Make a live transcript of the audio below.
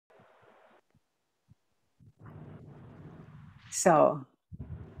So,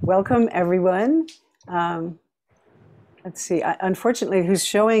 welcome everyone. Um, let's see. Unfortunately, who's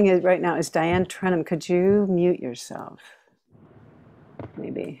showing it right now is Diane Trenum. Could you mute yourself?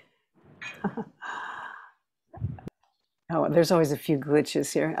 Maybe. Oh, there's always a few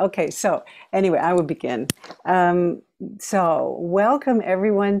glitches here. Okay, so anyway, I will begin. Welcome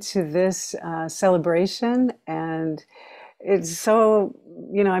everyone to this celebration, and it's so,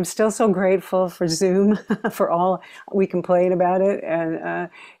 I'm still so grateful for Zoom for all we complain about it, and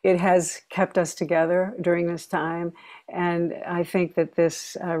it has kept us together during this time. And I think that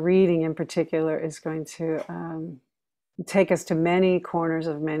this reading in particular is going to take us to many corners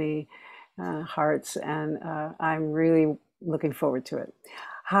of many hearts, and I'm really looking forward to it.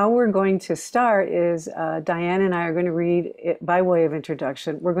 How we're going to start is Diane and I are going to read it by way of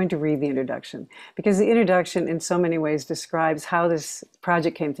introduction. We're going to read the introduction because the introduction in so many ways describes how this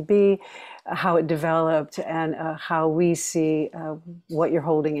project came to be, how it developed, and how we see what you're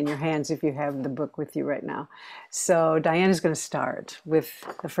holding in your hands if you have the book with you right now. So Diane is going to start with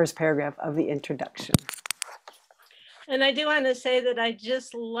the first paragraph of the introduction. And I do want to say that I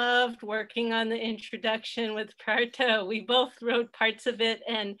just loved working on the introduction with Parto. We both wrote parts of it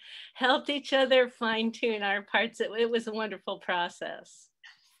and helped each other fine-tune our parts. It was a wonderful process.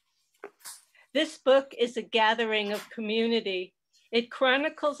 This book is a gathering of community. It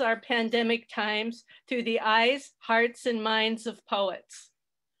chronicles our pandemic times through the eyes, hearts, and minds of poets.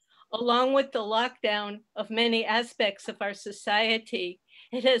 Along with the lockdown of many aspects of our society,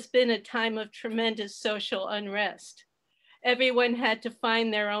 it has been a time of tremendous social unrest. Everyone had to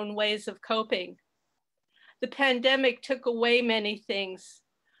find their own ways of coping. The pandemic took away many things,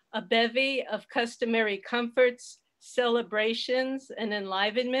 a bevy of customary comforts, celebrations, and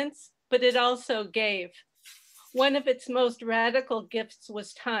enlivenments, but it also gave. One of its most radical gifts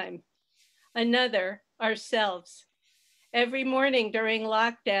was time. Another, ourselves. Every morning during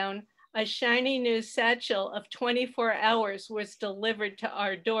lockdown, a shiny new satchel of 24 hours was delivered to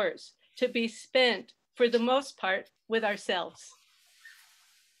our doors to be spent, for the most part, with ourselves.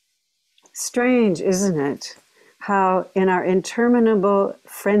 Strange, isn't it? How in our interminable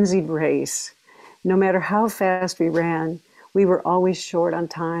frenzied race, no matter how fast we ran, we were always short on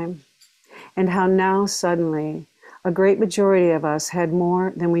time. And how now suddenly, a great majority of us had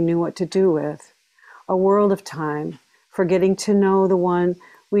more than we knew what to do with. A world of time for getting to know the one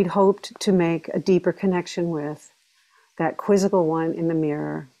we'd hoped to make a deeper connection with, that quizzical one in the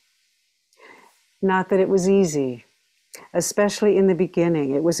mirror. Not that it was easy. Especially in the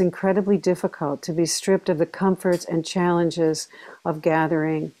beginning, it was incredibly difficult to be stripped of the comforts and challenges of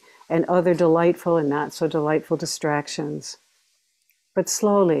gathering and other delightful and not so delightful distractions. But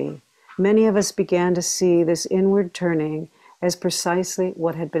slowly, many of us began to see this inward turning as precisely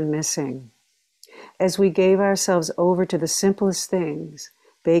what had been missing. As we gave ourselves over to the simplest things,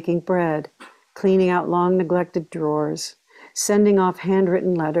 baking bread, cleaning out long neglected drawers, sending off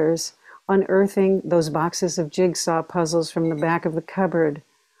handwritten letters, unearthing those boxes of jigsaw puzzles from the back of the cupboard,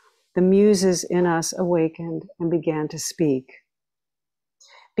 the muses in us awakened and began to speak.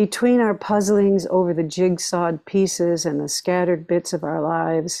 Between our puzzlings over the jigsawed pieces and the scattered bits of our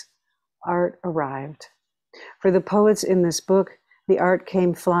lives, art arrived. For the poets in this book, the art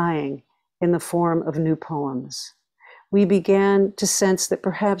came flying in the form of new poems. We began to sense that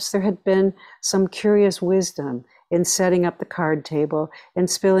perhaps there had been some curious wisdom in setting up the card table and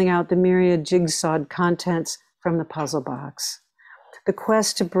spilling out the myriad jigsawed contents from the puzzle box. The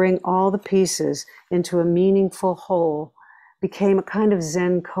quest to bring all the pieces into a meaningful whole became a kind of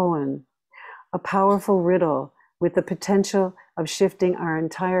Zen koan, a powerful riddle with the potential of shifting our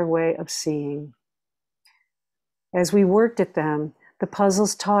entire way of seeing. As we worked at them, the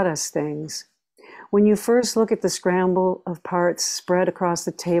puzzles taught us things. When you first look at the scramble of parts spread across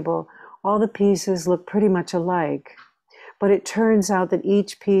the table, all the pieces look pretty much alike. But it turns out that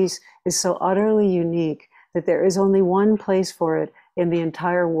each piece is so utterly unique that there is only one place for it in the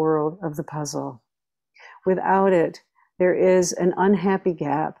entire world of the puzzle. Without it, there is an unhappy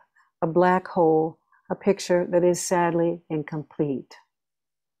gap, a black hole, a picture that is sadly incomplete.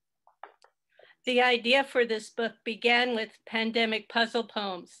 The idea for this book began with pandemic puzzle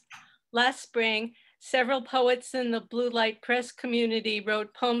poems. Last spring, several poets in the Blue Light Press community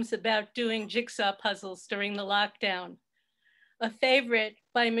wrote poems about doing jigsaw puzzles during the lockdown. A favorite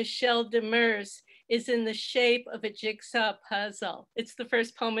by Michelle Demers is in the shape of a jigsaw puzzle. It's the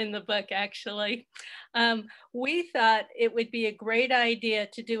first poem in the book, actually. We thought it would be a great idea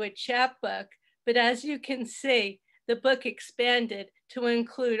to do a chapbook, but as you can see, the book expanded to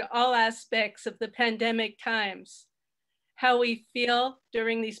include all aspects of the pandemic times. How we feel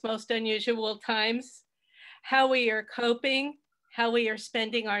during these most unusual times, how we are coping how we are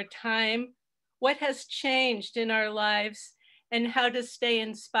spending our time, what has changed in our lives, and how to stay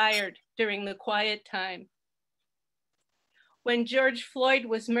inspired during the quiet time. When George Floyd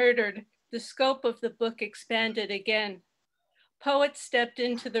was murdered, the scope of the book expanded again. Poets stepped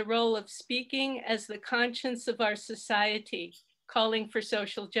into the role of speaking as the conscience of our society, calling for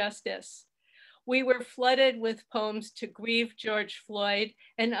social justice. We were flooded with poems to grieve George Floyd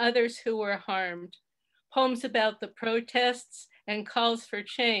and others who were harmed, poems about the protests and calls for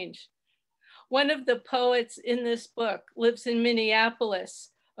change. One of the poets in this book lives in Minneapolis,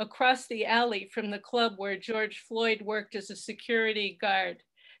 across the alley from the club where George Floyd worked as a security guard.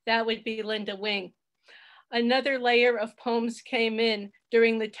 That would be Linda Wing. Another layer of poems came in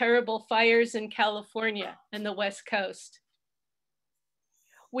during the terrible fires in California and the West Coast.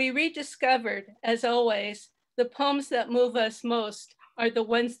 We rediscovered, as always, the poems that move us most are the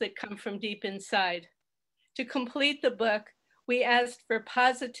ones that come from deep inside. To complete the book, we asked for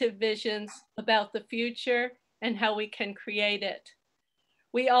positive visions about the future and how we can create it.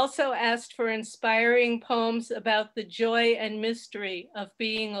 We also asked for inspiring poems about the joy and mystery of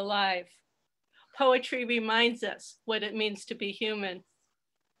being alive. Poetry reminds us what it means to be human.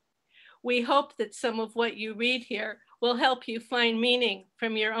 We hope that some of what you read here will help you find meaning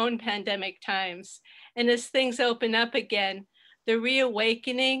from your own pandemic times. And as things open up again, the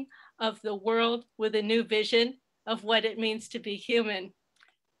reawakening of the world with a new vision of what it means to be human.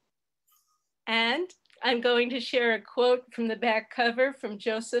 And I'm going to share a quote from the back cover from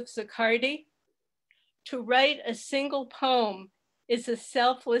Joseph Zaccardi. To write a single poem is a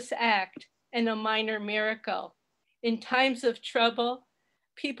selfless act and a minor miracle. In times of trouble,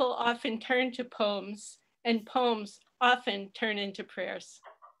 people often turn to poems, and poems often turn into prayers.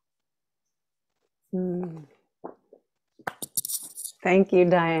 Thank you,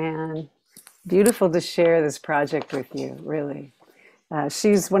 Diane. Beautiful to share this project with you, really.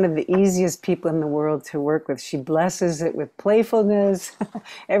 She's one of the easiest people in the world to work with. She blesses it with playfulness.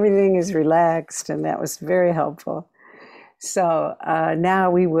 Everything is relaxed, and that was very helpful. So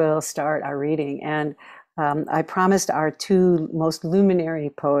now we will start our reading. And I promised our two most luminary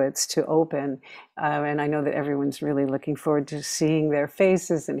poets to open. And I know that everyone's really looking forward to seeing their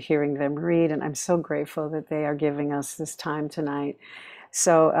faces and hearing them read. And I'm so grateful that they are giving us this time tonight.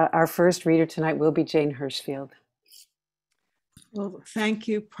 So our first reader tonight will be Jane Hirshfield. Well, thank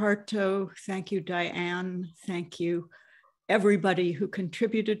you, Parto. Thank you, Diane. Thank you, everybody who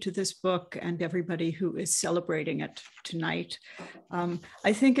contributed to this book and everybody who is celebrating it tonight.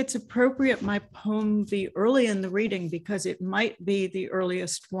 I think it's appropriate my poem be early in the reading because it might be the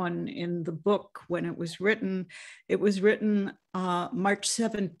earliest one in the book when it was written. It was written March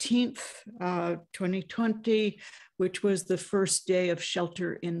 17th, 2020, which was the first day of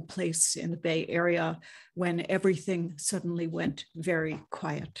shelter in place in the Bay Area when everything suddenly went very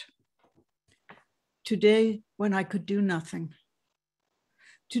quiet. Today, when I could do nothing.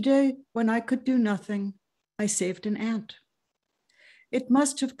 Today, when I could do nothing, I saved an ant. It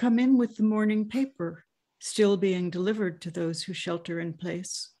must have come in with the morning paper, still being delivered to those who shelter in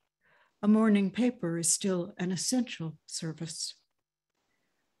place. A morning paper is still an essential service.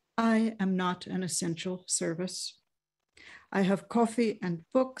 I am not an essential service. I have coffee and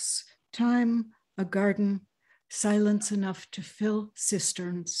books, time, a garden, silence enough to fill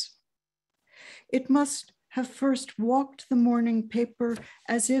cisterns. It must have first walked the morning paper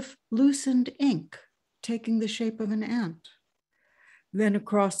as if loosened ink, taking the shape of an ant. Then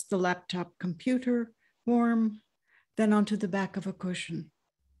across the laptop computer, warm, then onto the back of a cushion.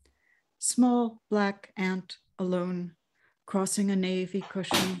 Small black ant alone, crossing a navy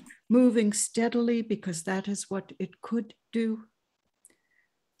cushion, moving steadily because that is what it could do.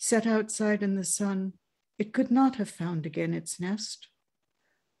 Set outside in the sun, it could not have found again its nest.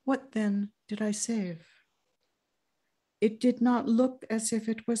 What then did I save? It did not look as if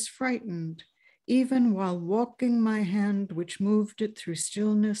it was frightened, even while walking my hand, which moved it through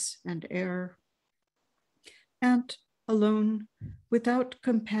stillness and air. Ant alone, without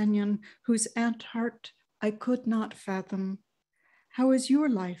companion, whose ant heart I could not fathom. How is your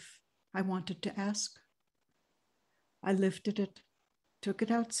life? I wanted to ask. I lifted it, took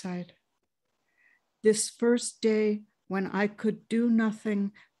it outside. This first day when I could do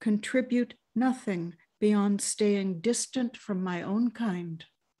nothing, contribute nothing beyond staying distant from my own kind,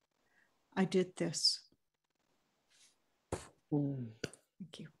 I did this.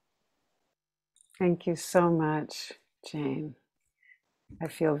 Thank you. Thank you so much, Jane. I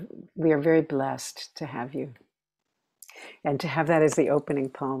feel we are very blessed to have you. And to have that as the opening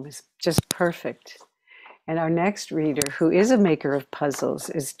poem is just perfect. And our next reader, who is a maker of puzzles,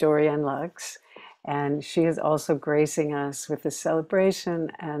 is Dorianne Laux. And she is also gracing us with this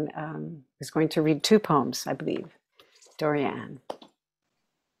celebration and is going to read 2 poems, I believe. Dorianne.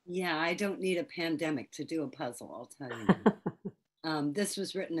 Yeah, I don't need a pandemic to do a puzzle, I'll tell you now. This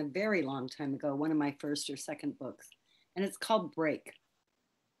was written a very long time ago, one of my first or second books, and it's called Break.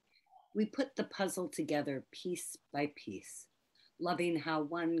 We put the puzzle together piece by piece, loving how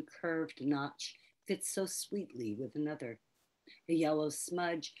one curved notch fits so sweetly with another. A yellow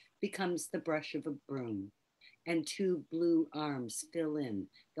smudge becomes the brush of a broom, and 2 blue arms fill in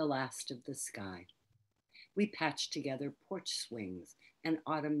the last of the sky. We patch together porch swings and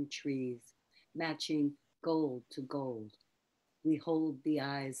autumn trees, matching gold to gold. We hold the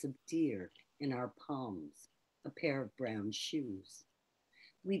eyes of deer in our palms, a pair of brown shoes.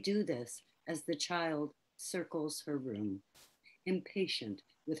 We do this as the child circles her room, impatient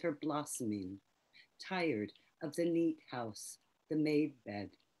with her blossoming, tired of the neat house, the made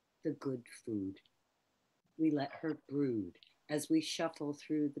bed, the good food. We let her brood as we shuffle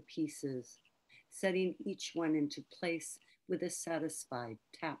through the pieces, setting each one into place with a satisfied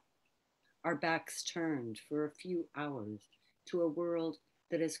tap, our backs turned for a few hours to a world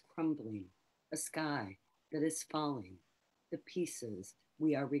that is crumbling, a sky that is falling, the pieces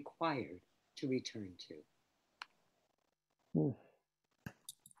we are required to return to. Mm.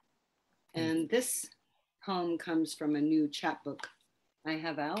 And this poem comes from a new chapbook I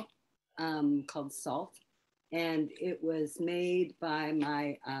have out called Salt. And it was made by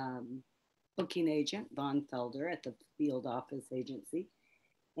my booking agent, Von Felder, at the Field Office Agency.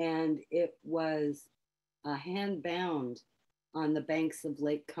 And it was hand bound on the banks of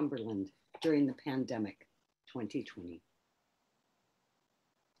Lake Cumberland during the pandemic, 2020.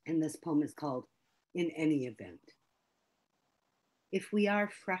 And this poem is called In Any Event. If we are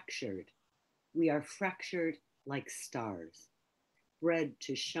fractured like stars, bred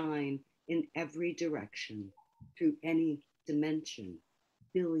to shine in every direction through any dimension,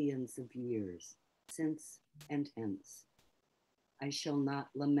 billions of years since and hence. I shall not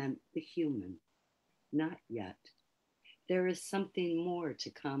lament the human, not yet. There is something more to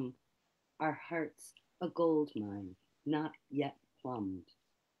come, our hearts a gold mine, not yet plumbed,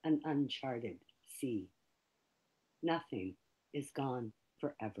 an uncharted sea. Nothing is gone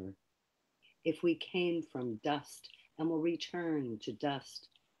forever. If we came from dust and will return to dust,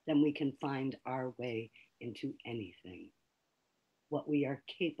 then we can find our way into anything. What we are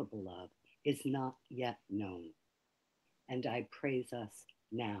capable of is not yet known, and I praise us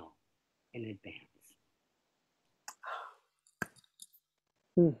now in advance.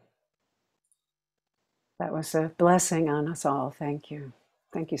 That was a blessing on us all. Thank you.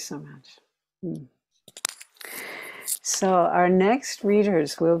 Thank you so much. So our next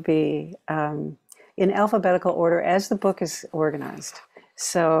readers will be in alphabetical order as the book is organized,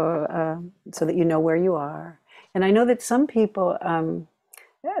 so so that you know where you are. And I know that some people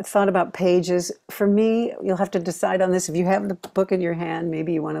thought about pages. For me, you'll have to decide on this. If you have the book in your hand,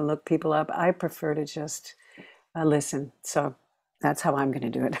 maybe you want to look people up. I prefer to just listen. So that's how I'm going to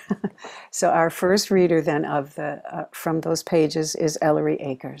do it. So our first reader then of the from those pages is Ellery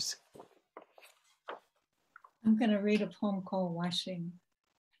Akers. I'm going to read a poem called Washing.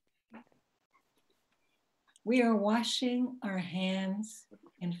 We are washing our hands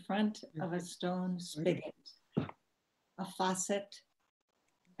in front of a stone spigot, a faucet,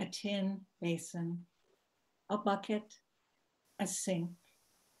 a tin basin, a bucket, a sink,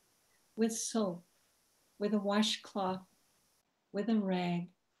 with soap, with a washcloth, with a rag.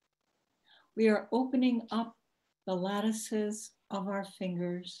 We are opening up the lattices of our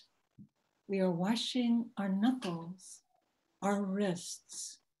fingers. We are washing our knuckles, our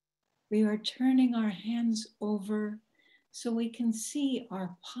wrists. We are turning our hands over so we can see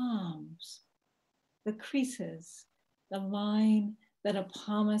our palms, the creases, the line that a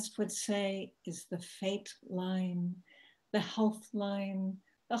palmist would say is the fate line, the health line,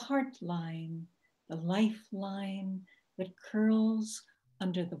 the heart line, the life line that curls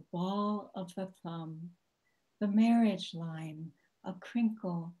under the ball of the thumb, the marriage line, a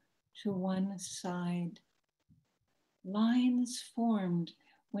crinkle to one side. Lines formed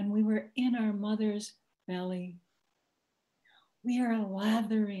when we were in our mother's belly. We are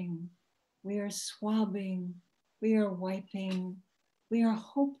lathering, we are swabbing, we are wiping, we are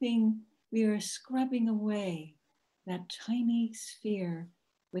hoping, we are scrubbing away that tiny sphere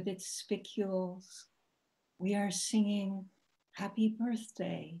with its spicules. We are singing Happy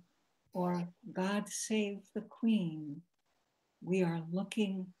Birthday or God Save the Queen. We are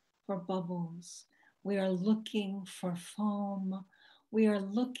looking for bubbles. We are looking for foam. We are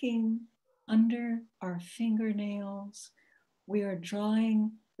looking under our fingernails. We are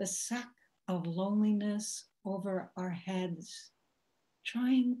drawing the sack of loneliness over our heads,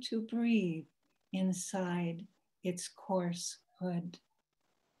 trying to breathe inside its coarse hood.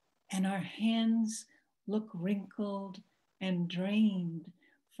 And our hands look wrinkled and drained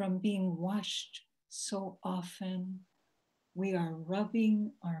from being washed so often. We are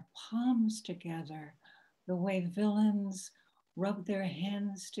rubbing our palms together the way villains rub their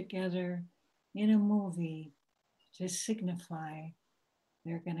hands together in a movie to signify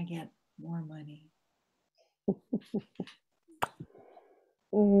they're going to get more money.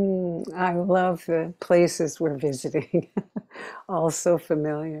 I love the places we're visiting. All so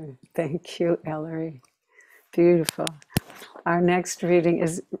familiar. Thank you, Ellery. Beautiful. Our next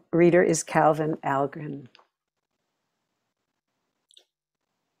reader is Calvin Algren.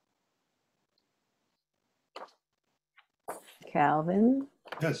 Calvin?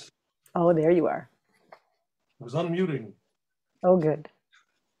 Yes. Oh, there you are. I was unmuting. Oh, good.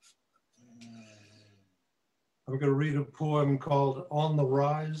 I'm going to read a poem called On the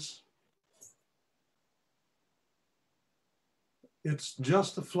Rise. It's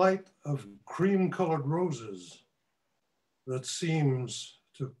just a flight of cream-colored roses that seems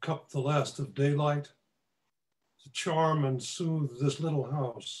to cup the last of daylight, to charm and soothe this little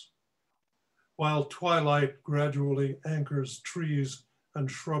house, while twilight gradually anchors trees and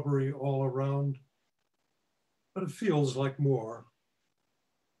shrubbery all around. But it feels like more.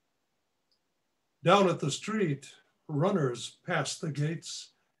 Down at the street, runners pass the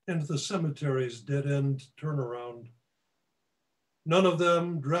gates into the cemetery's dead-end turnaround. None of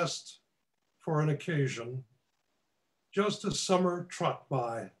them dressed for an occasion, just a summer trot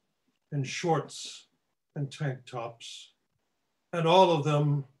by in shorts and tank tops, and all of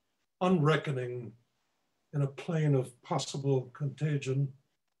them unreckoning in a plane of possible contagion.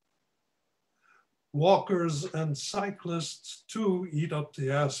 Walkers and cyclists too eat up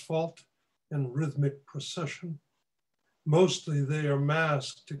the asphalt in rhythmic procession. Mostly they are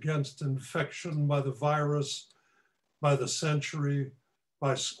masked against infection by the virus, by the century,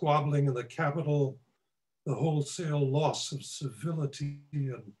 by squabbling in the Capitol, the wholesale loss of civility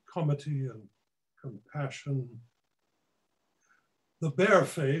and comity and compassion. The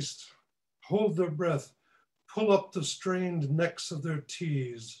barefaced hold their breath, pull up the strained necks of their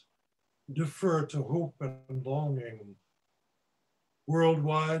tees, defer to hope and longing.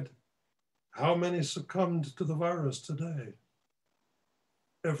 Worldwide, how many succumbed to the virus today?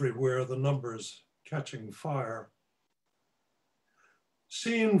 Everywhere the numbers catching fire.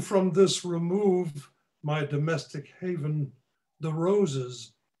 Seen from this remove, my domestic haven, the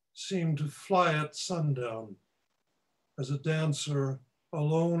roses seem to fly at sundown as a dancer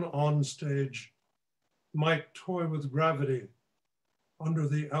alone on stage might toy with gravity under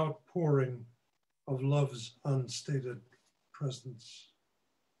the outpouring of love's unstated presence.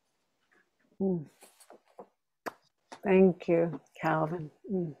 Thank you, Calvin.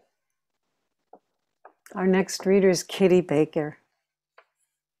 Our next reader is Kitty Baker.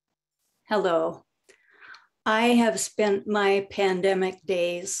 Hello. I have spent my pandemic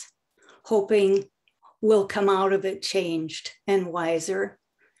days hoping we'll come out of it changed and wiser,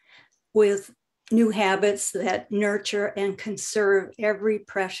 with new habits that nurture and conserve every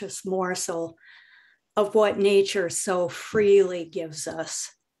precious morsel of what nature so freely gives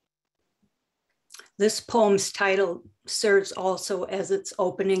us. This poem's title serves also as its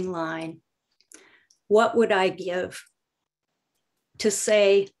opening line. What would I give to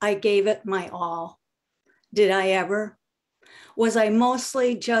say I gave it my all? Did I ever? Was I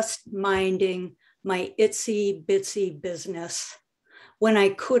mostly just minding my itsy bitsy business when I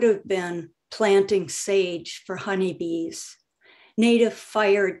could have been planting sage for honeybees, native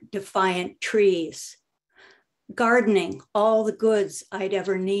fire defiant trees, gardening all the goods I'd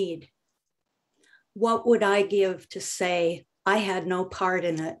ever need? What would I give to say I had no part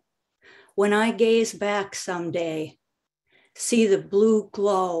in it? When I gaze back someday, see the blue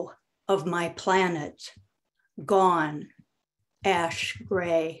glow of my planet, gone, ash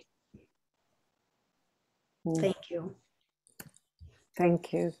gray. Thank you.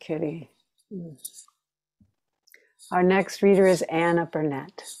 Thank you, Kitty. Our next reader is Anna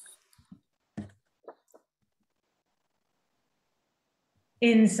Burnett.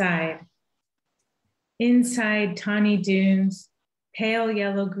 Inside. Inside tawny dunes, pale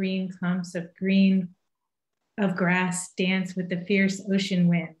yellow-green clumps of grass dance with the fierce ocean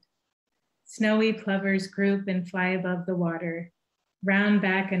wind. Snowy plovers group and fly above the water, round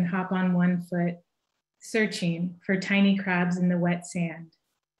back and hop on one foot, searching for tiny crabs in the wet sand.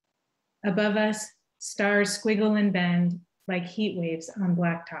 Above us, stars squiggle and bend like heat waves on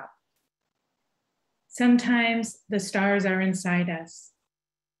blacktop. Sometimes the stars are inside us.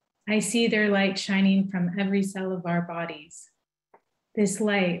 I see their light shining from every cell of our bodies. This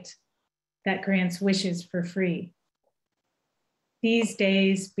light that grants wishes for free. These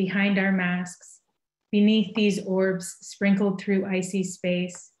days, behind our masks, beneath these orbs sprinkled through icy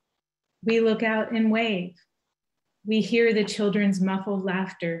space, we look out and wave. We hear the children's muffled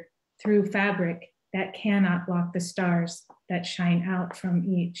laughter through fabric that cannot block the stars that shine out from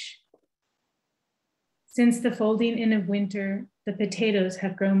each. Since the folding in of winter, the potatoes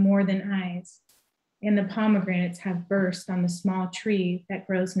have grown more than eyes, and the pomegranates have burst on the small tree that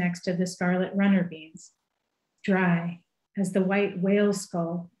grows next to the scarlet runner beans, dry as the white whale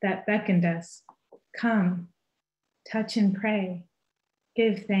skull that beckoned us. Come, touch and pray,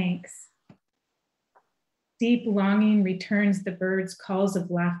 give thanks. Deep longing returns the birds' calls of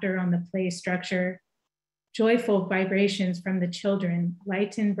laughter on the play structure. Joyful vibrations from the children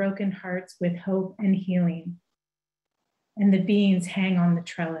lighten broken hearts with hope and healing. And the beans hang on the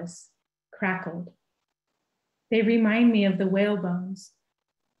trellis, crackled. They remind me of the whale bones,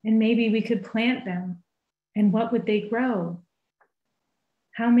 and maybe we could plant them, and what would they grow?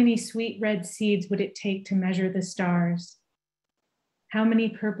 How many sweet red seeds would it take to measure the stars? How many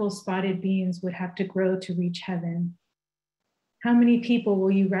purple spotted beans would have to grow to reach heaven? How many people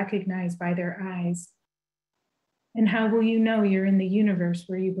will you recognize by their eyes? And how will you know you're in the universe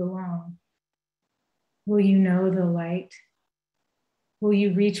where you belong? Will you know the light? Will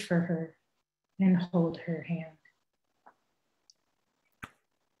you reach for her and hold her hand?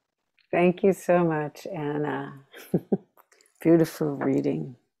 Thank you so much, Anna. Beautiful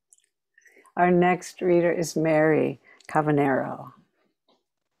reading. Our next reader is Mary Cavanero.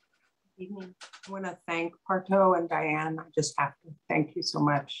 Evening. I want to thank Parto and Diane. I just have to thank you so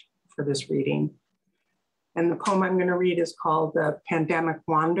much for this reading. And the poem I'm going to read is called The Pandemic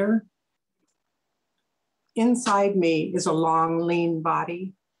Wander. Inside me is a long, lean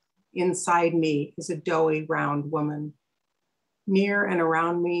body. Inside me is a doughy, round woman. Near and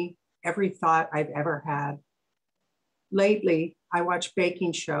around me, every thought I've ever had. Lately, I watch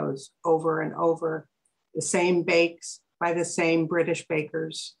baking shows over and over, the same bakes by the same British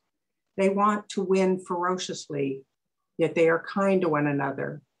bakers. They want to win ferociously, yet they are kind to one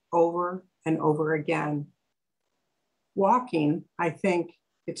another over and over again. Walking, I think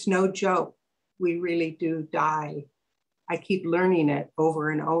it's no joke. We really do die. I keep learning it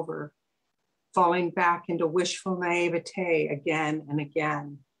over and over, falling back into wishful naivete again and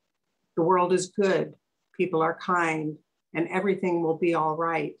again. The world is good, people are kind, and everything will be all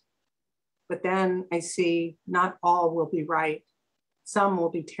right. But then I see not all will be right. Some will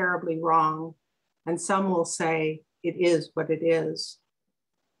be terribly wrong, and some will say it is what it is.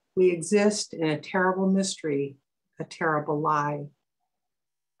 We exist in a terrible mystery, a terrible lie.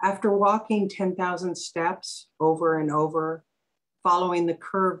 After walking 10,000 steps over and over, following the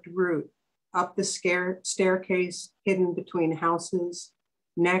curved route, up the staircase hidden between houses,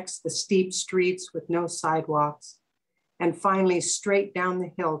 next the steep streets with no sidewalks, and finally straight down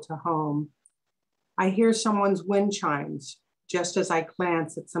the hill to home, I hear someone's wind chimes just as I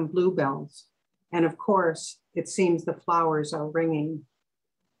glance at some bluebells. And of course, it seems the flowers are ringing.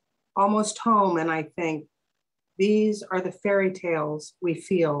 Almost home, and I think, these are the fairy tales we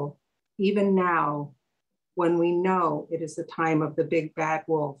feel, even now, when we know it is the time of the big bad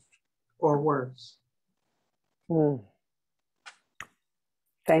wolf, or worse.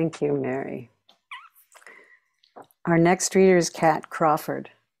 Thank you, Mary. Our next reader is Kat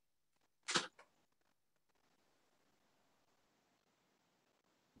Crawford.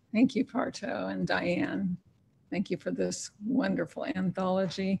 Thank you, Parto and Diane. Thank you for this wonderful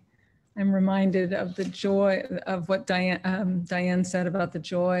anthology. I'm reminded of the joy of what Diane said about the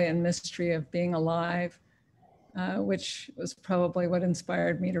joy and mystery of being alive, which was probably what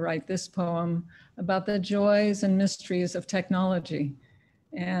inspired me to write this poem about the joys and mysteries of technology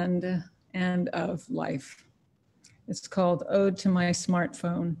and of life. It's called Ode to My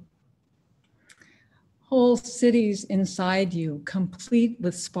Smartphone. Whole cities inside you, complete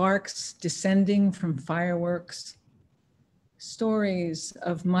with sparks descending from fireworks. Stories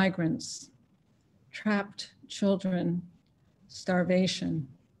of migrants, trapped children, starvation.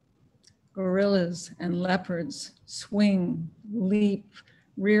 Gorillas and leopards swing, leap,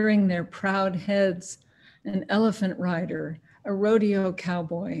 rearing their proud heads. An elephant rider, a rodeo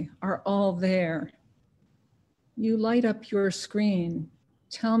cowboy are all there. You light up your screen,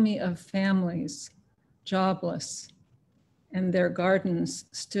 tell me of families, jobless, and their gardens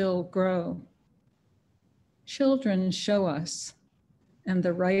still grow. Children show us, and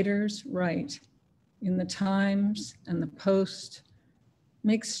the writers write in the Times and the Post,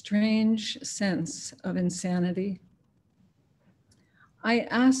 make strange sense of insanity. I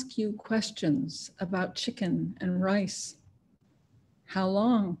ask you questions about chicken and rice. How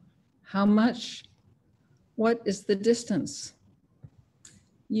long? How much? What is the distance?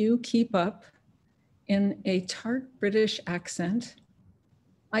 You keep up in a tart British accent.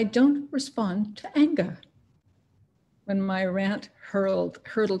 I don't respond to anger. When my rant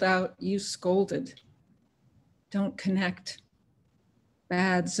hurtled out, you scolded. Don't connect.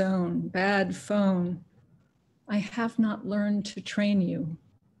 Bad zone, bad phone. I have not learned to train you.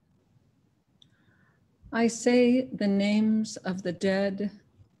 I say the names of the dead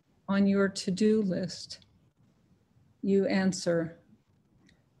on your to-do list. You answer,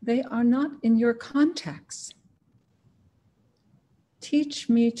 they are not in your contacts. Teach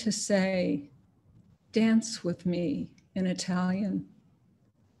me to say, dance with me in Italian.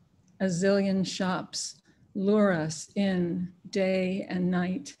 A zillion shops lure us in day and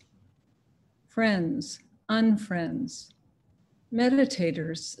night. Friends, unfriends,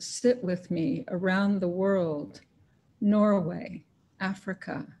 meditators sit with me around the world, Norway,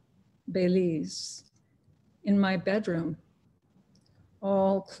 Africa, Belize. In my bedroom,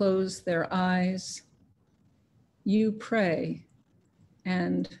 all close their eyes. You pray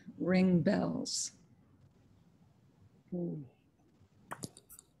and ring bells.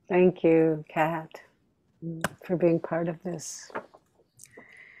 Thank you, Kat, for being part of this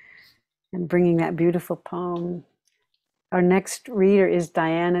and bringing that beautiful poem. Our next reader is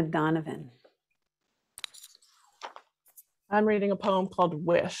Diana Donovan. I'm reading a poem called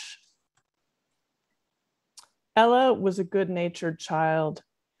Wish. Ella was a good-natured child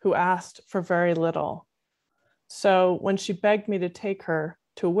who asked for very little. So when she begged me to take her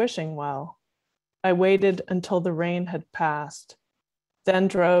to a wishing well, I waited until the rain had passed, then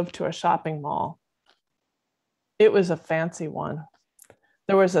drove to a shopping mall. It was a fancy one.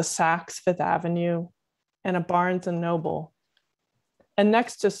 There was a Saks Fifth Avenue and a Barnes & Noble. And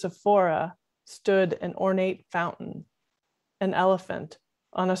next to Sephora stood an ornate fountain, an elephant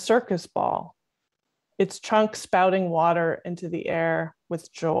on a circus ball, its trunk spouting water into the air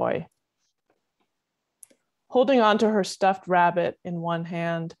with joy. Holding onto her stuffed rabbit in one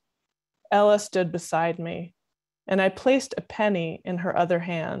hand, Ella stood beside me, and I placed a penny in her other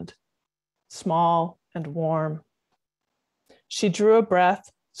hand, small and warm. She drew a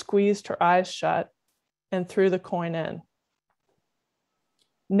breath, squeezed her eyes shut, and threw the coin in.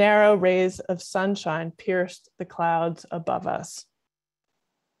 Narrow rays of sunshine pierced the clouds above us.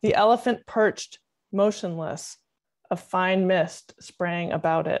 The elephant perched motionless, a fine mist sprang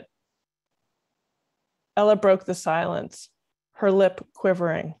about it. Ella broke the silence, her lip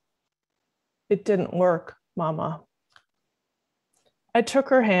quivering. It didn't work, Mama. I took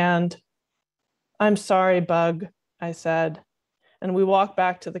her hand. I'm sorry, Bug, I said, and we walked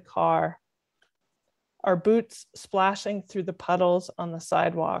back to the car, our boots splashing through the puddles on the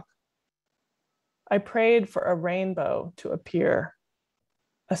sidewalk. I prayed for a rainbow to appear,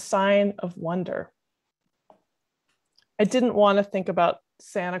 a sign of wonder. I didn't want to think about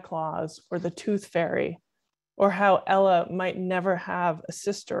Santa Claus or the Tooth Fairy, or how Ella might never have a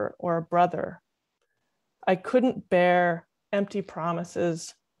sister or a brother. I couldn't bear empty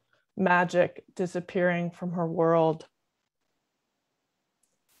promises, magic disappearing from her world.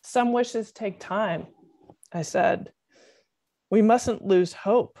 Some wishes take time, I said. We mustn't lose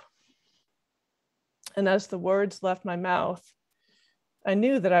hope. And as the words left my mouth, I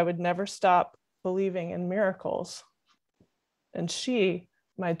knew that I would never stop believing in miracles. And she,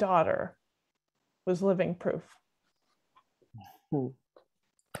 my daughter, was living proof.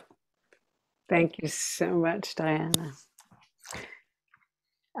 Thank you so much, Diana.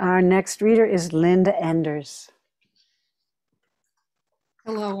 Our next reader is Linda Enders.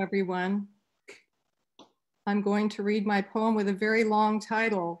 Hello, everyone. I'm going to read my poem with a very long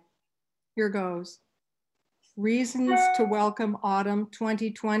title. Here goes. Reasons to welcome autumn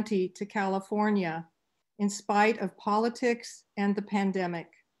 2020 to California, in spite of politics and the pandemic.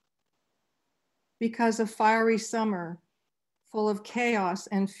 Because a fiery summer, full of chaos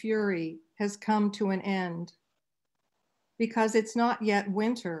and fury, has come to an end. Because it's not yet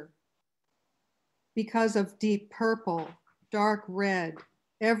winter. Because of deep purple, dark red,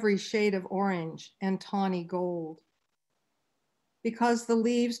 every shade of orange and tawny gold. Because the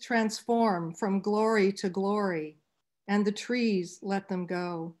leaves transform from glory to glory, and the trees let them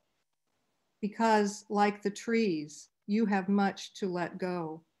go. Because, like the trees, you have much to let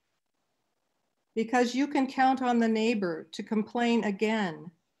go. Because you can count on the neighbor to complain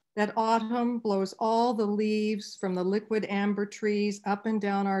again that autumn blows all the leaves from the liquid amber trees up and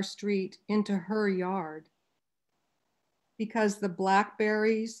down our street into her yard. Because the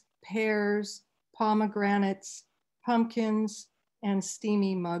blackberries, pears, pomegranates, pumpkins, and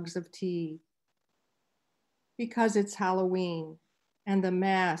steamy mugs of tea. Because it's Halloween, and the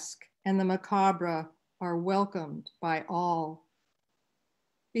mask and the macabre are welcomed by all.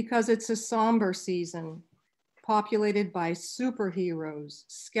 Because it's a somber season, populated by superheroes,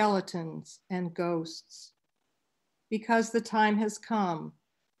 skeletons, and ghosts. Because the time has come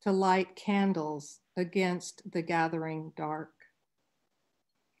to light candles against the gathering dark.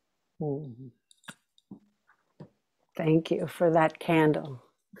 Thank you for that candle,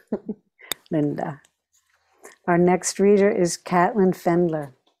 Linda. Our next reader is Catlin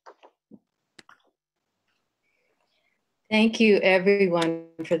Fendler. Thank you, everyone,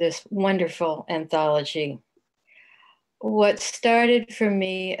 for this wonderful anthology. What started for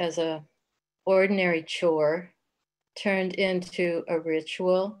me as an ordinary chore turned into a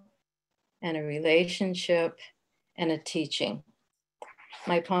ritual and a relationship and a teaching.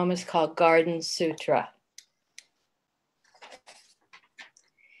 My poem is called Garden Sutra.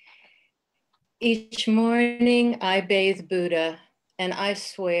 Each morning I bathe Buddha, and I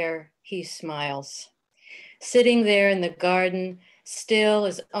swear he smiles. Sitting there in the garden, still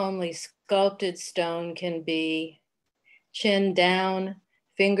as only sculpted stone can be, chin down,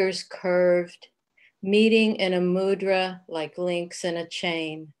 fingers curved, meeting in a mudra like links in a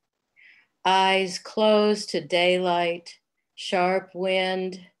chain. Eyes closed to daylight, sharp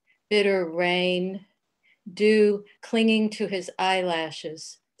wind, bitter rain, dew clinging to his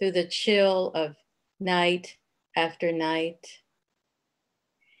eyelashes through the chill of night after night.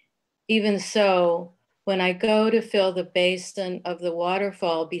 Even so, when I go to fill the basin of the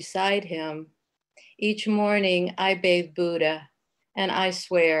waterfall beside him, each morning I bathe Buddha, and I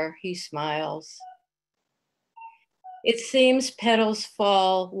swear he smiles. It seems petals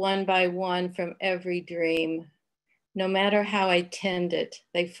fall one by one from every dream. No matter how I tend it,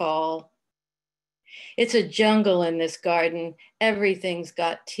 they fall. It's a jungle in this garden. Everything's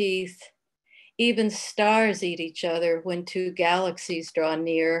got teeth. Even stars eat each other when two galaxies draw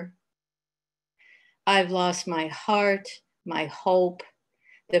near. I've lost my heart, my hope.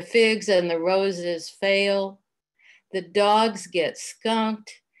 The figs and the roses fail. The dogs get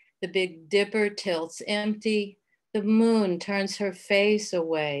skunked. The Big Dipper tilts empty. The moon turns her face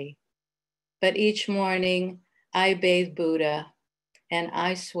away. But each morning I bathe Buddha, and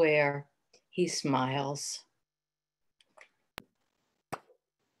I swear he smiles.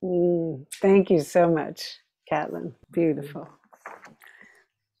 Thank you so much, Catlin. Beautiful.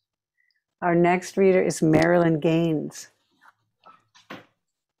 Our next reader is Marilyn Gaines.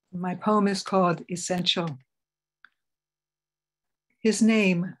 My poem is called Essential. His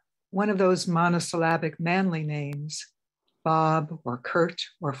name, one of those monosyllabic manly names, Bob or Kurt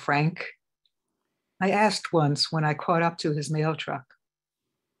or Frank, I asked once when I caught up to his mail truck.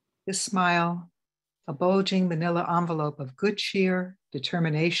 His smile, a bulging manila envelope of good cheer,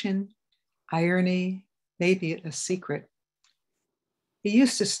 determination, irony, maybe a secret. He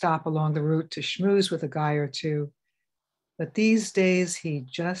used to stop along the route to schmooze with a guy or two, but these days he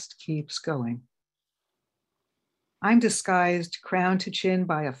just keeps going. I'm disguised crown to chin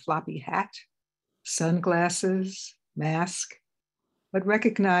by a floppy hat, sunglasses, mask, but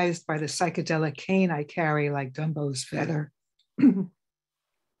recognized by the psychedelic cane I carry like Dumbo's feather.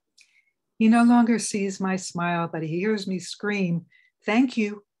 He no longer sees my smile, but he hears me scream, "Thank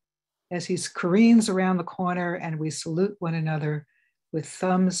you," as he careens around the corner and we salute one another with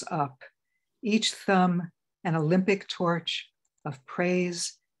thumbs up, each thumb an Olympic torch of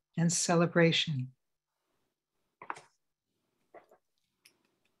praise and celebration.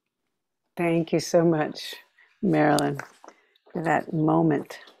 Thank you so much, Marilyn, for that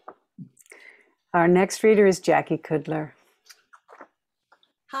moment. Our next reader is Jackie Kudler.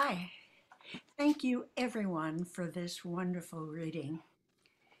 Hi. Thank you, everyone, for this wonderful reading.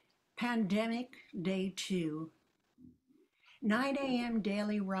 Pandemic Day 2. 9 a.m.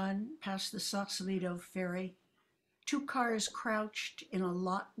 daily run past the Sausalito Ferry. 2 cars crouched in a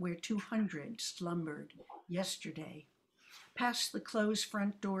lot where 200 slumbered yesterday. Past the closed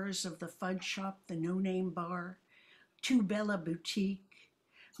front doors of the fudge shop, the no-name bar, 2 Bella Boutique.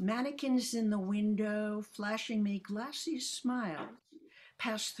 Mannequins in the window flashing me glassy smiles.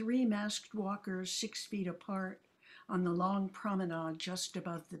 Past 3 masked walkers 6 feet apart on the long promenade just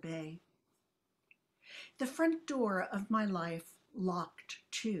above the bay. The front door of my life locked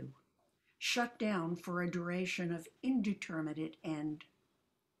too, shut down for a duration of indeterminate end.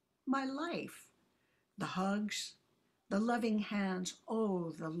 My life, the hugs, the loving hands,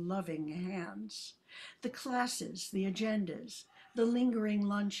 oh, the loving hands, the classes, the agendas, the lingering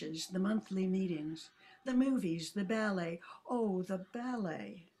lunches, the monthly meetings, the movies, the ballet, oh, the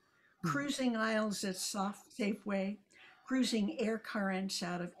ballet, cruising aisles at Safeway, cruising air currents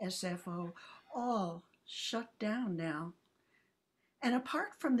out of SFO, all shut down now. And apart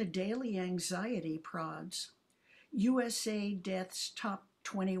from the daily anxiety prods, USA deaths top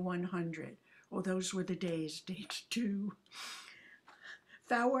 2,100. Oh, those were the days, dates too.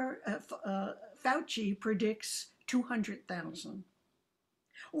 Fauci predicts 200,000.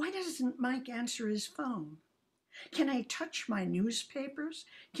 Why doesn't Mike answer his phone? Can I touch my newspapers?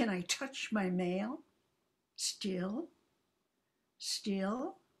 Can I touch my mail?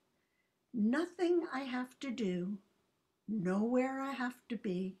 Still, nothing I have to do, nowhere I have to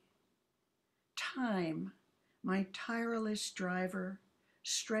be. Time, my tireless driver,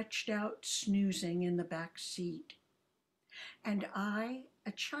 stretched out snoozing in the back seat. And I,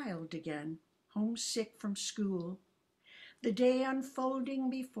 a child again, homesick from school, the day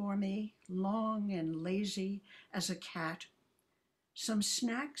unfolding before me, long and lazy as a cat. Some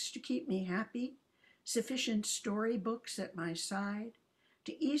snacks to keep me happy, sufficient storybooks at my side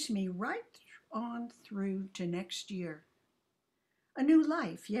to ease me right on through to next year. A new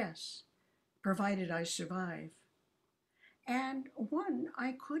life, yes, provided I survive. And one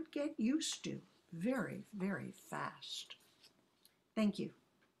I could get used to very, very fast. Thank you.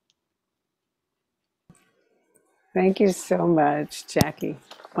 Thank you so much, Jackie.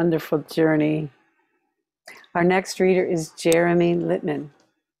 Wonderful journey. Our next reader is Jeremy Littman.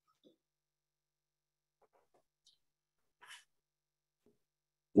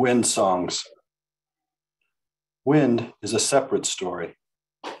 Wind songs. Wind is a separate story.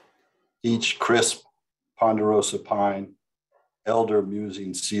 Each crisp ponderosa pine, elder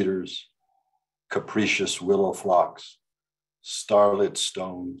musing cedars, capricious willow flocks, starlit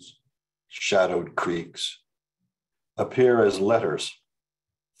stones, shadowed creeks, appear as letters,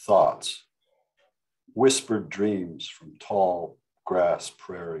 thoughts, whispered dreams from tall grass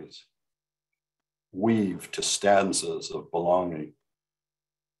prairies, weave to stanzas of belonging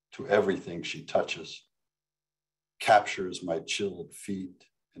to everything she touches, captures my chilled feet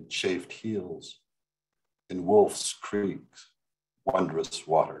and chafed heels in Wolf's Creek's wondrous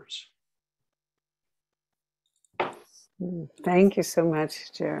waters. Thank you so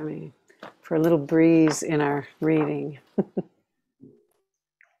much, Jeremy, for a little breeze in our reading.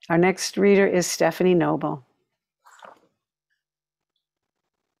 Our next reader is Stephanie Noble.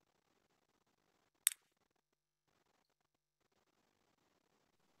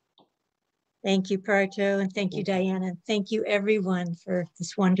 Thank you, Parto, and thank you, Diana. Thank you, everyone, for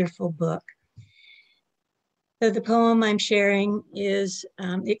this wonderful book. So the poem I'm sharing is,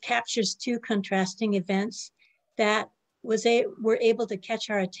 it captures two contrasting events that were able to catch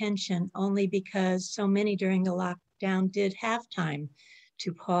our attention only because so many during the lockdown did have time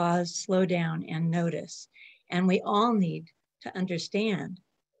to pause, slow down, and notice. And we all need to understand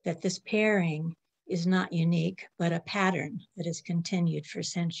that this pairing is not unique, but a pattern that has continued for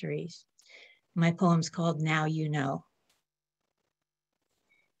centuries. My poem's called Now You Know.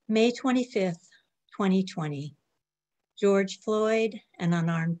 May 25th, 2020. George Floyd, an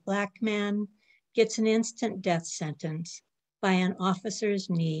unarmed Black man, gets an instant death sentence by an officer's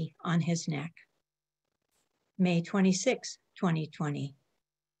knee on his neck. May 26, 2020.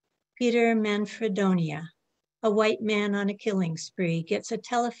 Peter Manfredonia, a white man on a killing spree, gets a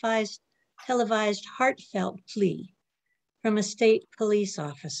televised heartfelt plea from a state police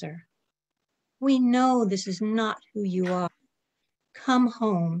officer. We know this is not who you are. Come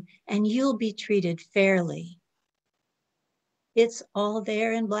home and you'll be treated fairly. It's all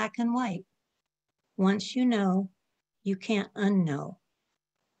there in black and white. Once you know, you can't unknow.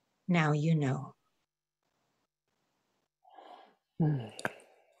 Now you know.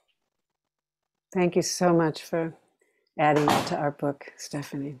 Thank you so much for adding that to our book,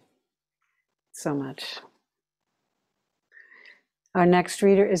 Stephanie. So much. Our next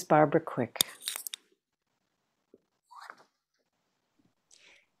reader is Barbara Quick.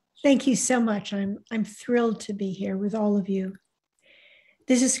 Thank you so much. I'm thrilled to be here with all of you.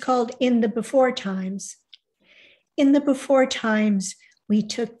 This is called In the Before Times. In the before times, we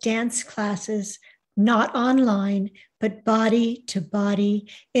took dance classes, not online, but body to body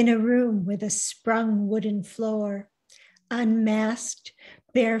in a room with a sprung wooden floor. Unmasked,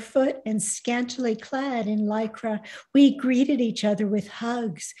 barefoot, and scantily clad in lycra, we greeted each other with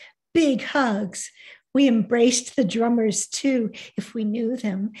hugs, big hugs. We embraced the drummers too, if we knew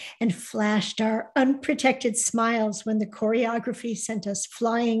them, and flashed our unprotected smiles when the choreography sent us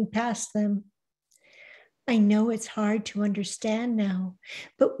flying past them. I know it's hard to understand now,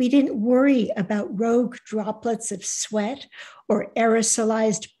 but we didn't worry about rogue droplets of sweat or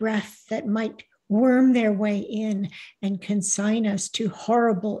aerosolized breath that might worm their way in and consign us to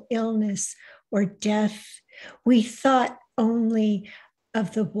horrible illness or death. We thought only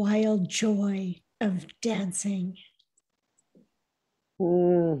of the wild joy of dancing.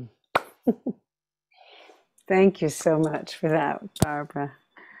 Thank you so much for that, Barbara.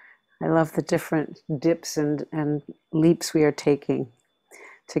 I love the different dips and leaps we are taking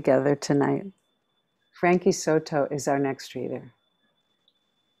together tonight. Frankie Soto is our next reader.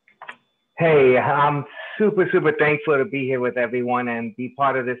 Hey, I'm super thankful to be here with everyone and be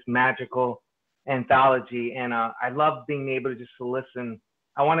part of this magical anthology. And I love being able to just to listen.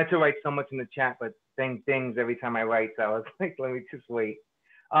 I wanted to write so much in the chat, but saying things every time I write, so I was like, let me just wait.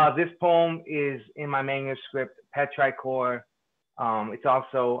 This poem is in my manuscript, Petrichor. It's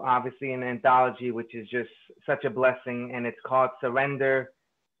also obviously an anthology, which is just such a blessing, and it's called Surrender,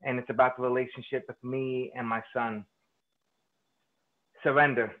 and it's about the relationship with me and my son.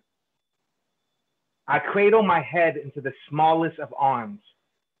 Surrender. I cradle my head into the smallest of arms,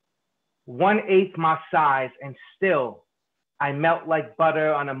 1/8 my size, and still I melt like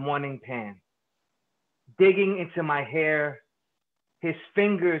butter on a morning pan. Digging into my hair, his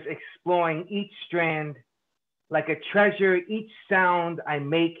fingers exploring each strand. Like a treasure, each sound I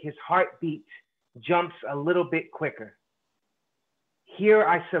make, his heartbeat jumps a little bit quicker. Here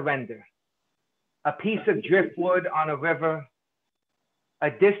I surrender. A piece of driftwood on a river. A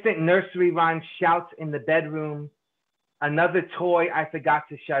distant nursery rhyme shouts in the bedroom. Another toy I forgot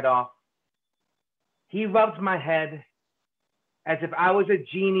to shut off. He rubs my head as if I was a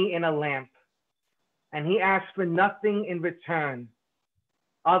genie in a lamp, and he asks for nothing in return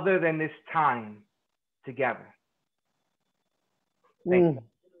other than this time together. Thank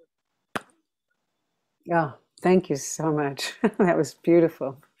you. Yeah, thank you so much. That was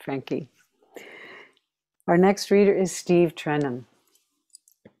beautiful, Frankie. Our next reader is Steve Trenum.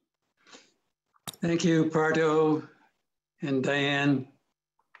 Thank you, Pardo and Diane.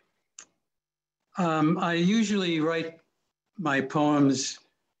 I usually write my poems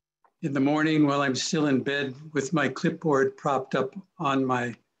in the morning while I'm still in bed with my clipboard propped up on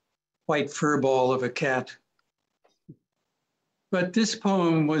my white fur ball of a cat. But this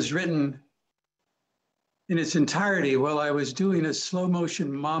poem was written in its entirety while I was doing a slow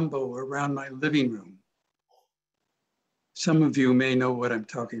motion mambo around my living room. Some of you may know what I'm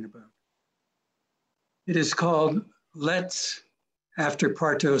talking about. It is called Let's After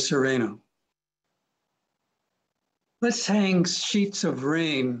Parto Sereno. Let's hang sheets of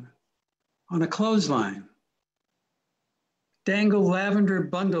rain on a clothesline. Dangle lavender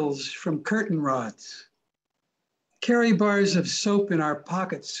bundles from curtain rods. Carry bars of soap in our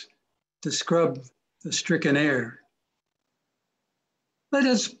pockets to scrub the stricken air. Let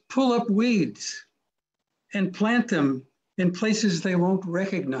us pull up weeds and plant them in places they won't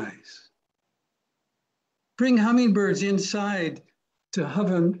recognize. Bring hummingbirds inside to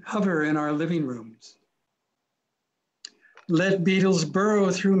hover in our living rooms. Let beetles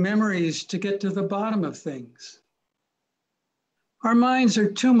burrow through memories to get to the bottom of things. Our minds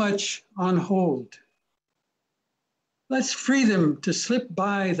are too much on hold. Let's free them to slip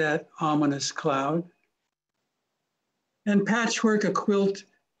by that ominous cloud and patchwork a quilt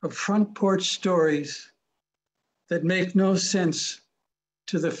of front porch stories that make no sense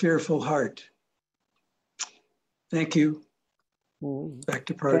to the fearful heart. Thank you. Back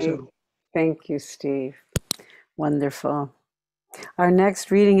to Parto. Thank you, Steve. Wonderful. Our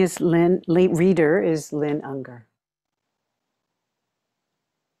next reader is Lynn Unger.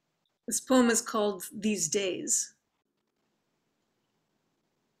 This poem is called These Days.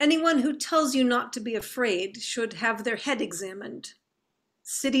 Anyone who tells you not to be afraid should have their head examined.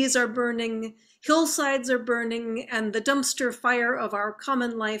 Cities are burning, hillsides are burning, and the dumpster fire of our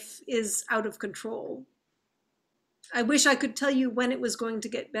common life is out of control. I wish I could tell you when it was going to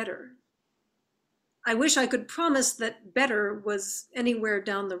get better. I wish I could promise that better was anywhere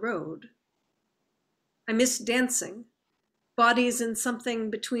down the road. I miss dancing, bodies in something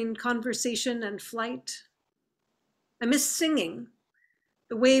between conversation and flight. I miss singing,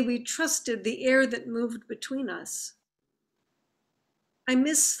 the way we trusted the air that moved between us. I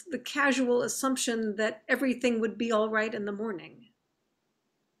miss the casual assumption that everything would be all right in the morning.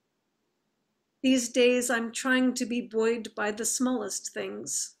 These days, I'm trying to be buoyed by the smallest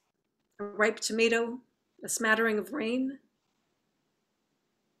things. A ripe tomato, a smattering of rain.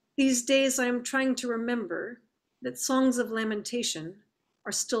 These days, I am trying to remember that songs of lamentation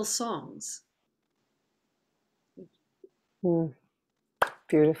are still songs.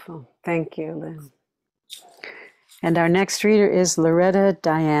 Beautiful. Thank you, Lynn. And our next reader is Loretta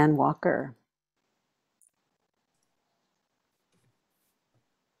Diane Walker.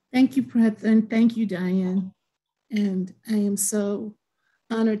 Thank you, Brett, and thank you, Diane. And I am so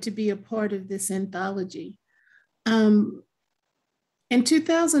honored to be a part of this anthology. In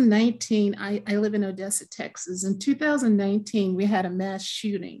 2019, I live in Odessa, Texas. In 2019, we had a mass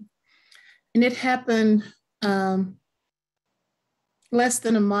shooting, and it happened less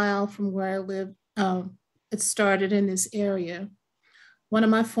than a mile from where I live. It started in this area. One of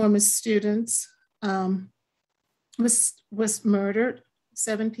my former students was murdered.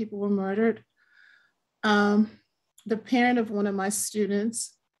 7 people were murdered. The parent of one of my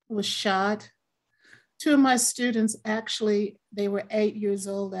students was shot. 2 of my students, actually, they were 8 years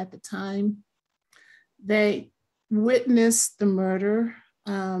old at the time. They witnessed the murder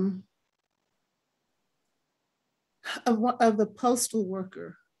of the postal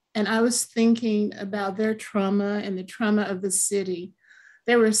worker. And I was thinking about their trauma and the trauma of the city.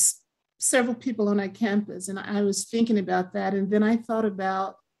 There were several people on our campus, and I was thinking about that. And then I thought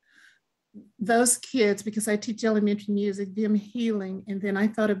about those kids, because I teach elementary music, them healing. And then I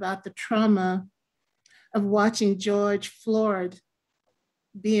thought about the trauma of watching George Floyd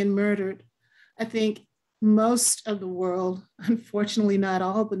being murdered. I think most of the world, unfortunately not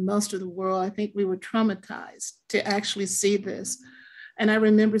all, but most of the world, I think we were traumatized to actually see this. And I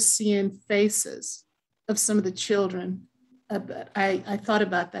remember seeing faces of some of the children. I thought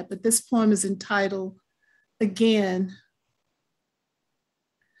about that, but this poem is entitled, Again.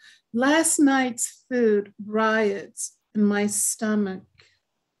 Last night's food riots in my stomach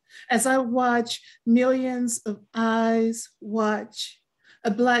as I watch millions of eyes watch a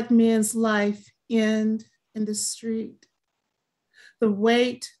Black man's life end in the street. The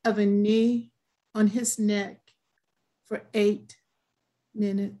weight of a knee on his neck for 8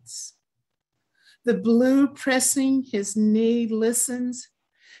 minutes. The blue pressing his knee listens,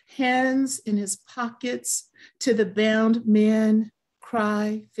 hands in his pockets to the bound man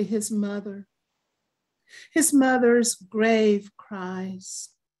cry for his mother. His mother's grave cries.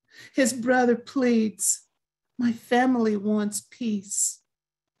 His brother pleads, my family wants peace.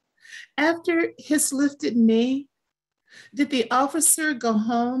 After his lifted knee, did the officer go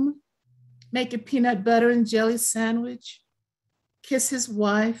home, make a peanut butter and jelly sandwich, kiss his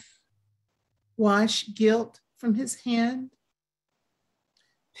wife, wash guilt from his hand?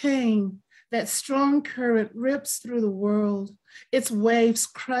 Pain, that strong current rips through the world, its waves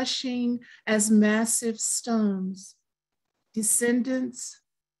crushing as massive stones. Descendants,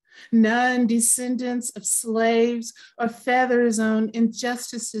 non-descendants of slaves or feathers on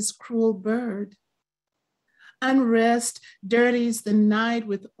injustice's cruel bird. Unrest dirties the night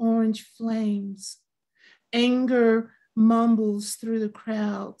with orange flames. Anger mumbles through the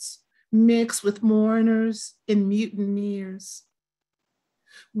crowds, mixed with mourners and mutineers.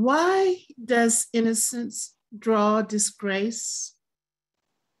 Why does innocence draw disgrace?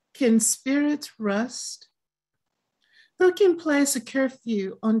 Can spirits rust? Who can place a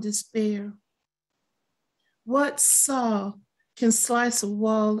curfew on despair? What saw can slice a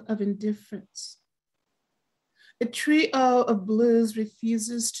wall of indifference? A trio of blues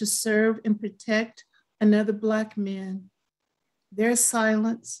refuses to serve and protect another Black man. Their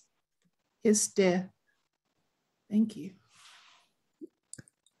silence, his death. Thank you.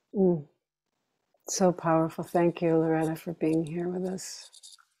 So powerful. Thank you, Loretta, for being here with us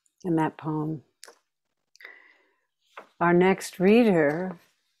in that poem. Our next reader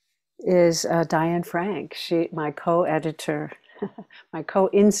is Diane Frank. My co-editor, my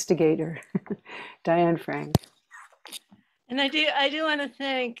co-instigator, Diane Frank. And I do want to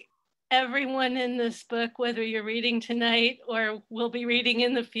thank everyone in this book, whether you're reading tonight or will be reading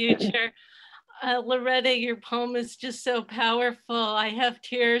in the future. Loretta, your poem is just so powerful. I have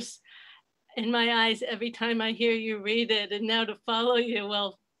tears in my eyes every time I hear you read it. And now to follow you,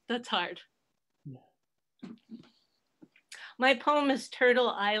 well, that's hard. My poem is Turtle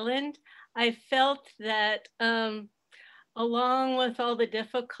Island. I felt that along with all the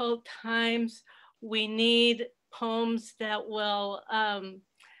difficult times, we need poems that will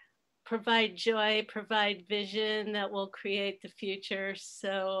provide joy, provide vision, that will create the future.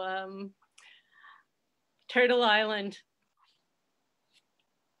 So Turtle Island.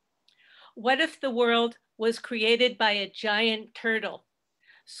 What if the world was created by a giant turtle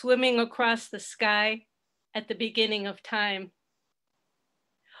swimming across the sky at the beginning of time?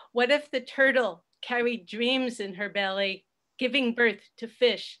 What if the turtle carried dreams in her belly, giving birth to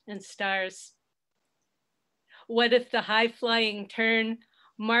fish and stars? What if the high-flying tern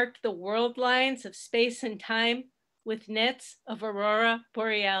marked the world lines of space and time with nets of aurora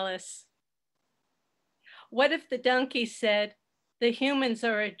borealis? What if the donkey said, the humans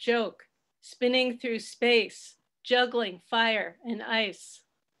are a joke, spinning through space, juggling fire and ice?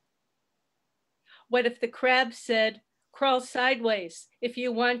 What if the crab said, crawl sideways if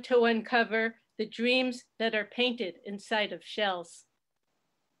you want to uncover the dreams that are painted inside of shells?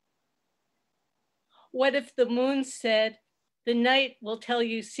 What if the moon said, the night will tell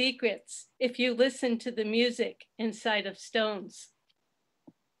you secrets if you listen to the music inside of stones?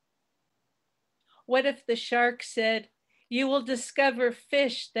 What if the shark said, you will discover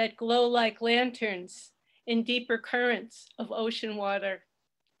fish that glow like lanterns in deeper currents of ocean water?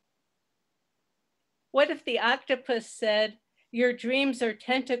 What if the octopus said, your dreams are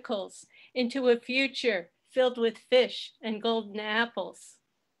tentacles into a future filled with fish and golden apples?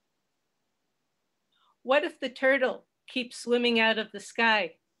 What if the turtle keeps swimming out of the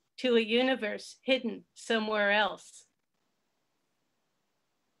sky to a universe hidden somewhere else?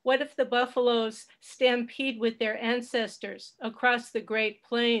 What if the buffaloes stampede with their ancestors across the Great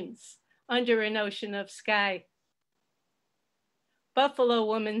Plains under an ocean of sky? Buffalo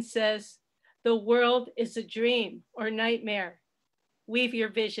Woman says, the world is a dream or nightmare. Weave your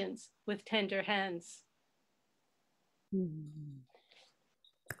visions with tender hands.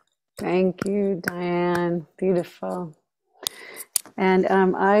 Thank you, Diane. Beautiful. And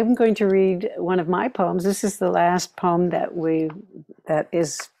I'm going to read one of my poems. This is the last poem that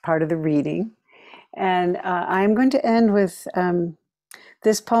is part of the reading. And I'm going to end with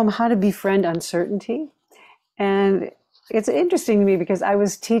this poem, How to Befriend Uncertainty. And it's interesting to me because I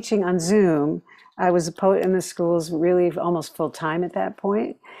was teaching on Zoom. I was a poet in the schools really almost full time at that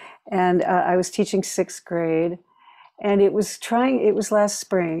point. And I was teaching 6th grade. And it was last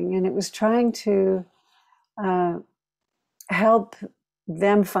spring, and it was trying to help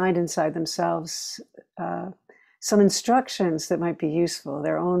them find inside themselves some instructions that might be useful,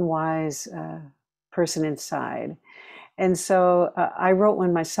 their own wise person inside. And so I wrote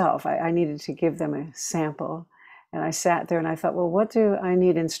one myself. I needed to give them a sample. And I sat there and I thought, well, what do I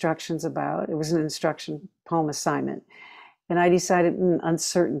need instructions about? It was an instruction poem assignment. And I decided,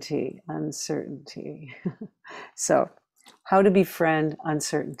 uncertainty. So, how to befriend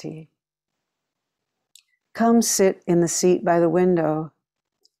uncertainty. Come sit in the seat by the window,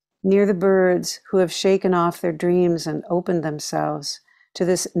 near the birds who have shaken off their dreams and opened themselves to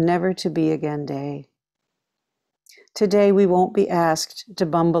this never to be again day. Today we won't be asked to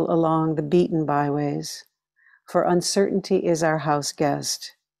bumble along the beaten byways, for uncertainty is our house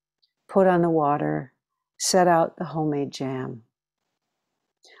guest. Put on the water, set out the homemade jam.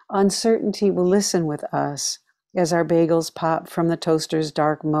 Uncertainty will listen with us as our bagels pop from the toaster's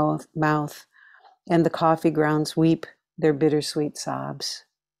dark mouth and the coffee grounds weep their bittersweet sobs.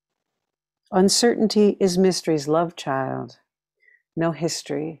 Uncertainty is mystery's love child. No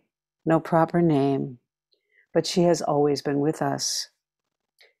history, no proper name, but she has always been with us.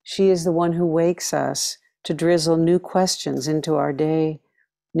 She is the one who wakes us to drizzle new questions into our day,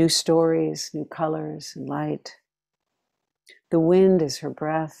 new stories, new colors and light. The wind is her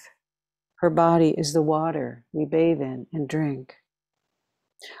breath. Her body is the water we bathe in and drink.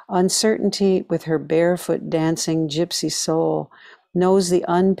 Uncertainty, with her barefoot dancing gypsy soul, knows the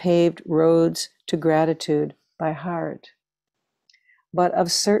unpaved roads to gratitude by heart. But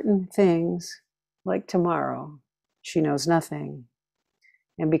of certain things, like tomorrow, she knows nothing.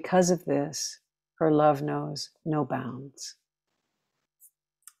 And because of this, her love knows no bounds.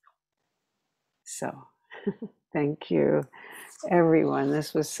 So, thank you, everyone.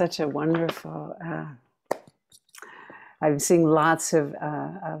 This was such a wonderful, I'm seeing lots of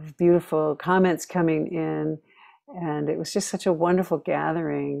beautiful comments coming in, and it was just such a wonderful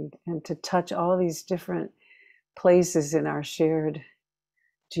gathering, and to touch all these different places in our shared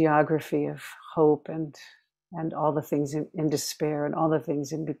geography of hope and all the things in despair and all the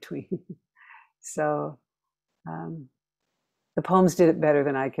things in between. So the poems did it better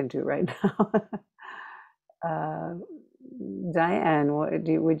than I can do right now. Diane,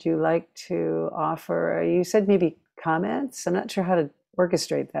 would you like to offer? You said maybe comments. I'm not sure how to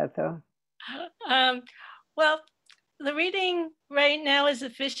orchestrate that, though. Well, the reading right now is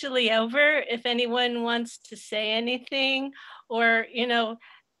officially over. If anyone wants to say anything, or,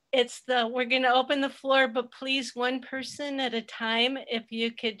 we're going to open the floor, but please one person at a time. If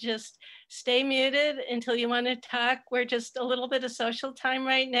you could just stay muted until you want to talk. We're just a little bit of social time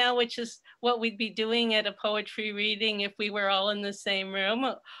right now, which is what we'd be doing at a poetry reading if we were all in the same room,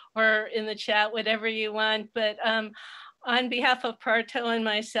 or in the chat, whatever you want. But on behalf of Parto and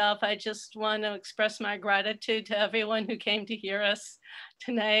myself, I just want to express my gratitude to everyone who came to hear us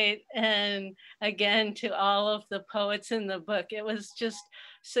tonight, and again to all of the poets in the book. It was just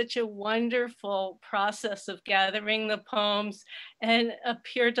such a wonderful process of gathering the poems, and a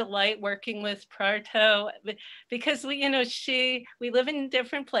pure delight working with Parto, because we, we live in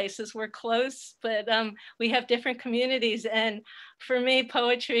different places. We're close, but we have different communities. And for me,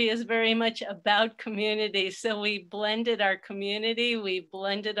 poetry is very much about community. So we blended our community, we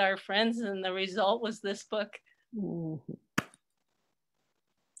blended our friends, and the result was this book. Mm-hmm.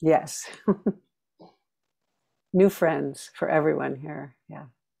 Yes. New friends for everyone here. Yeah.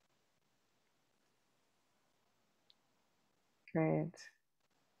 Great.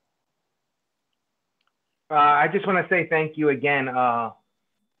 I just want to say thank you again.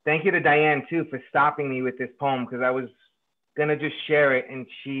 Thank you to Diane too for stopping me with this poem, because I was gonna just share it, and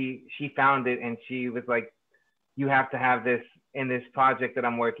she found it, and she was like, "You have to have this in this project that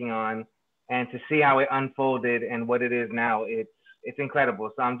I'm working on." And to see how it unfolded and what it is now, it's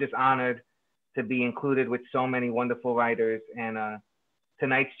incredible. So I'm just honored to be included with so many wonderful writers. And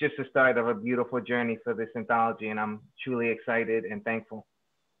tonight's just the start of a beautiful journey for this anthology, and I'm truly excited and thankful.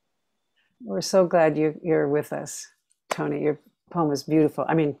 We're so glad you're with us, Tony. Your poem is beautiful.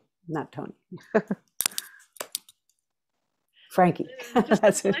 I mean, not Tony. Frankie.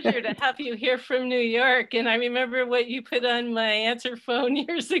 It's a pleasure to have you here from New York. And I remember what you put on my answer phone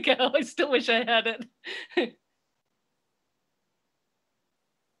years ago. I still wish I had it.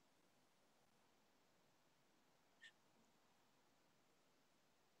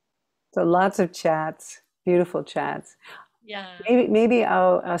 So lots of chats, beautiful chats. Yeah. Maybe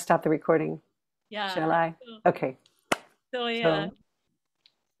I'll stop the recording. Yeah. Shall I? Okay. So yeah,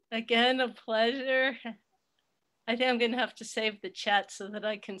 again, a pleasure. I think I'm going to have to save the chat so that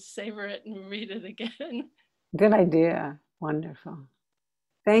I can savor it and read it again. Good idea. Wonderful.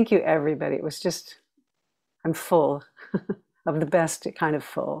 Thank you, everybody. It was just, I'm full of the best kind of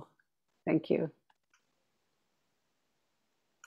full. Thank you.